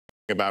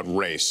about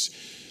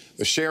race.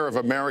 The share of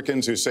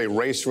Americans who say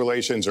race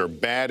relations are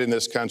bad in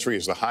this country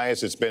is the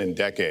highest it's been in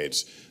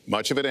decades,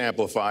 much of it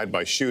amplified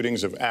by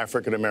shootings of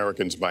African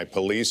Americans by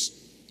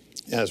police,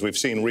 as we've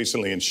seen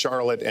recently in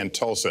Charlotte and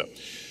Tulsa.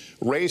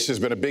 Race has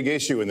been a big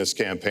issue in this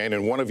campaign,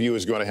 and one of you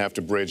is going to have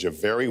to bridge a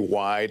very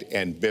wide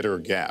and bitter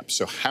gap.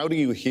 So how do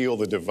you heal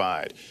the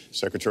divide?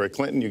 Secretary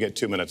Clinton, you get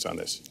 2 minutes on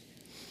this.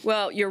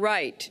 Well, you're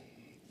right.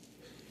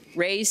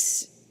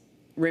 Race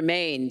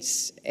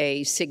remains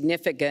a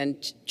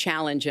significant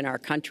challenge in our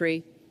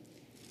country.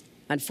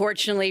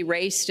 Unfortunately,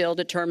 race still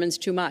determines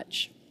too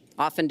much,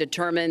 often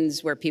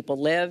determines where people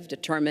live,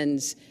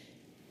 determines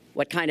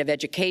what kind of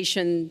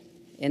education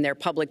in their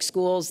public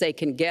schools they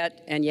can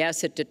get, and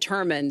yes, it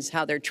determines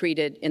how they're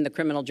treated in the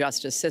criminal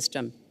justice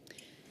system.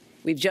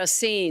 We've just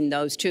seen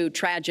those two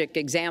tragic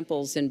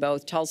examples in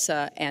both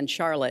Tulsa and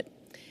Charlotte.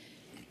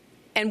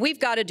 And we've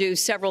got to do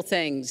several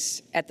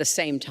things at the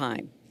same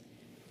time.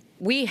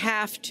 We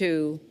have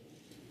to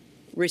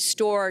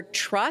restore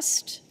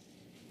trust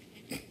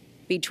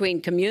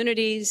between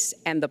communities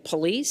and the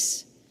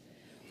police.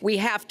 We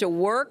have to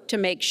work to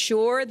make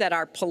sure that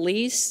our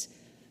police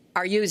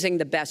are using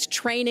the best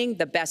training,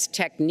 the best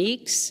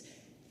techniques,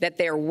 that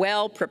they're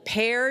well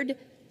prepared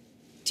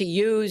to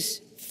use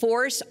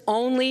force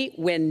only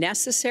when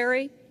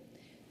necessary.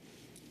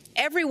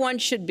 Everyone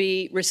should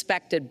be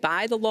respected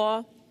by the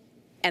law,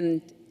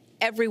 and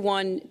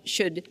everyone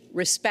should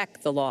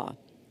respect the law.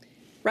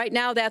 Right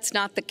now, that's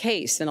not the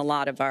case in a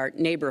lot of our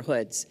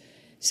neighborhoods.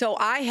 So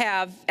I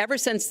have, ever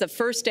since the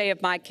first day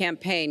of my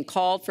campaign,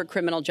 called for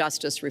criminal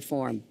justice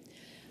reform.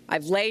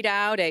 I've laid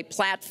out a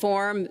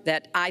platform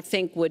that I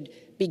think would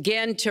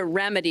begin to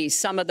remedy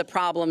some of the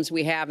problems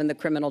we have in the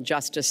criminal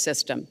justice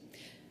system.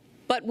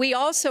 But we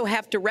also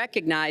have to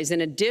recognize, in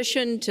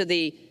addition to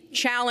the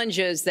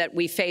challenges that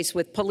we face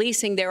with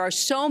policing, there are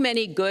so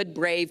many good,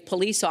 brave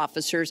police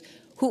officers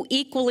who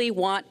equally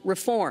want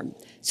reform.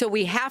 So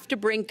we have to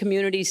bring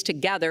communities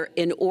together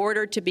in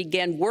order to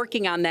begin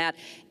working on that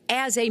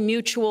as a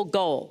mutual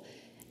goal.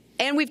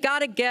 And we've got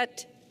to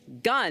get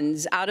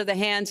guns out of the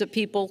hands of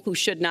people who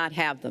should not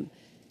have them.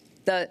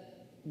 The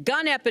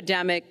gun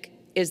epidemic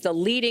is the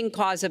leading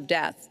cause of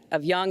death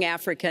of young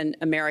African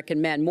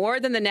American men, more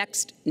than the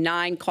next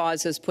 9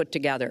 causes put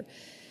together.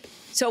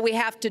 So we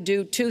have to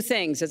do 2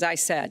 things, as I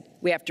said.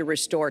 We have to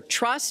restore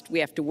trust. We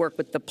have to work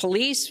with the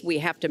police. We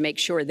have to make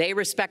sure they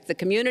respect the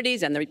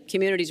communities and the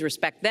communities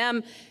respect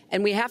them.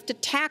 And we have to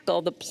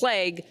tackle the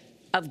plague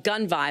of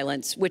gun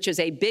violence, which is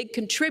a big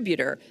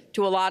contributor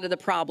to a lot of the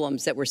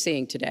problems that we're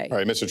seeing today. All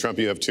right, Mr. Trump,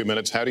 you have 2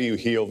 minutes. How do you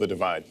heal the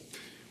divide?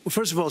 Well,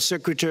 first of all,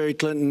 Secretary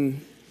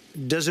Clinton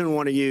doesn't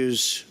want to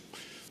use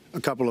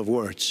a couple of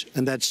words,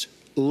 and that's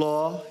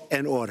law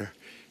and order.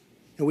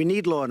 And we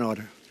need law and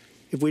order.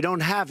 If we don't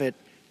have it,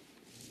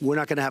 we're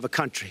not going to have a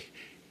country.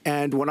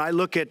 And when I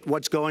look at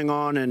what's going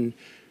on in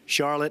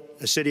Charlotte,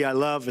 a city I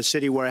love, a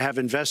city where I have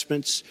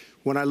investments,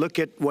 when I look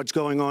at what's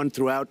going on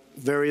throughout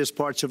various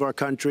parts of our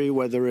country,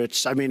 whether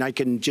it's, I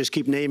can just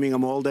keep naming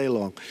them all day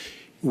long.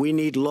 We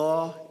need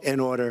law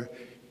and order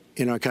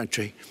in our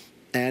country.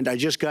 And I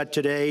just got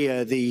today,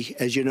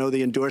 as you know,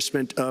 the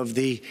endorsement of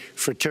the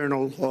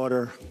Fraternal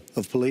Order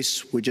of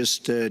Police. We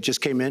just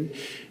came in.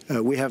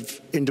 We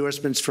have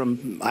endorsements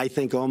from, I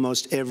think,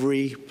 almost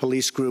every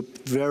police group,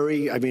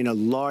 a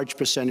large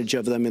percentage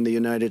of them in the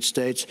United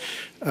States.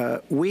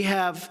 We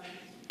have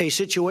a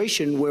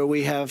situation where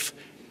we have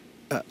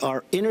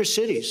our inner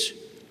cities,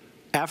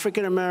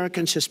 African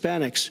Americans,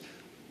 Hispanics,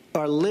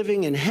 are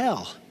living in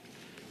hell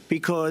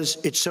because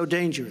it's so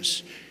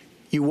dangerous.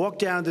 You walk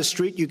down the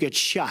street, you get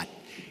shot.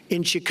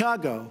 In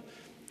Chicago,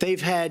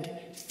 they've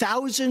had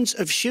thousands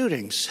of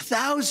shootings,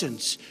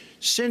 thousands,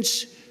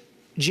 since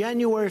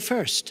January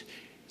 1st,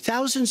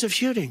 thousands of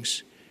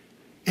shootings.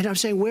 And I'm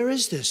saying, where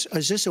is this?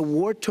 Is this a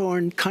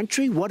war-torn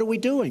country? What are we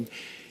doing?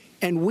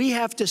 And we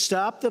have to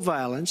stop the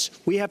violence.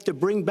 We have to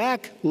bring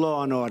back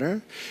law and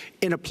order.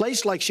 In a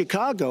place like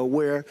Chicago,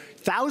 where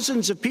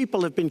thousands of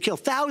people have been killed,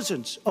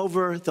 thousands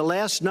over the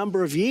last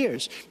number of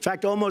years. In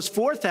fact, almost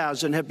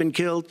 4,000 have been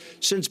killed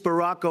since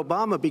Barack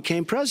Obama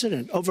became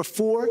president.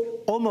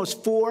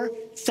 Almost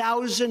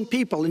 4,000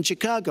 people in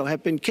Chicago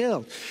have been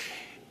killed.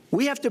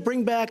 We have to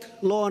bring back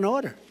law and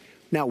order.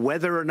 Now,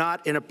 whether or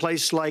not in a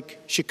place like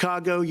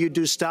Chicago you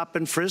do stop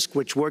and frisk,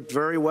 which worked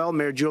very well,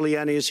 Mayor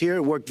Giuliani is here,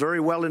 it worked very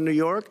well in New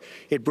York,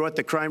 it brought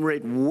the crime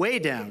rate way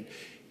down.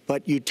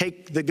 But you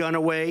take the gun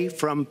away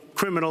from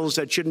criminals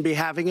that shouldn't be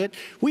having it.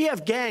 We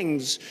have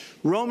gangs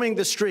roaming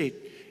the street,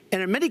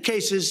 and in many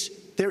cases,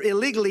 they're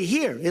illegally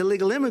here,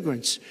 illegal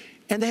immigrants,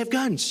 and they have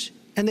guns,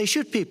 and they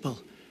shoot people.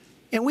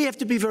 And we have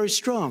to be very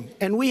strong,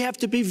 and we have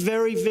to be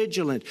very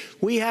vigilant.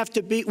 We have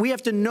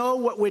to know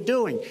what we're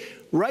doing.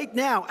 Right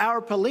now, our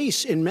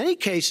police, in many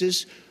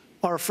cases,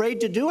 are afraid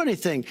to do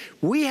anything.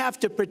 We have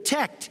to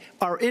protect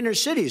our inner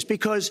cities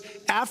because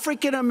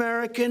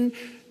African-American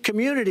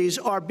communities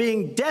are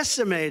being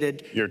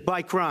decimated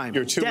by crime.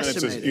 Your 2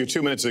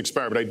 minutes has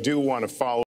expired, but I do want to follow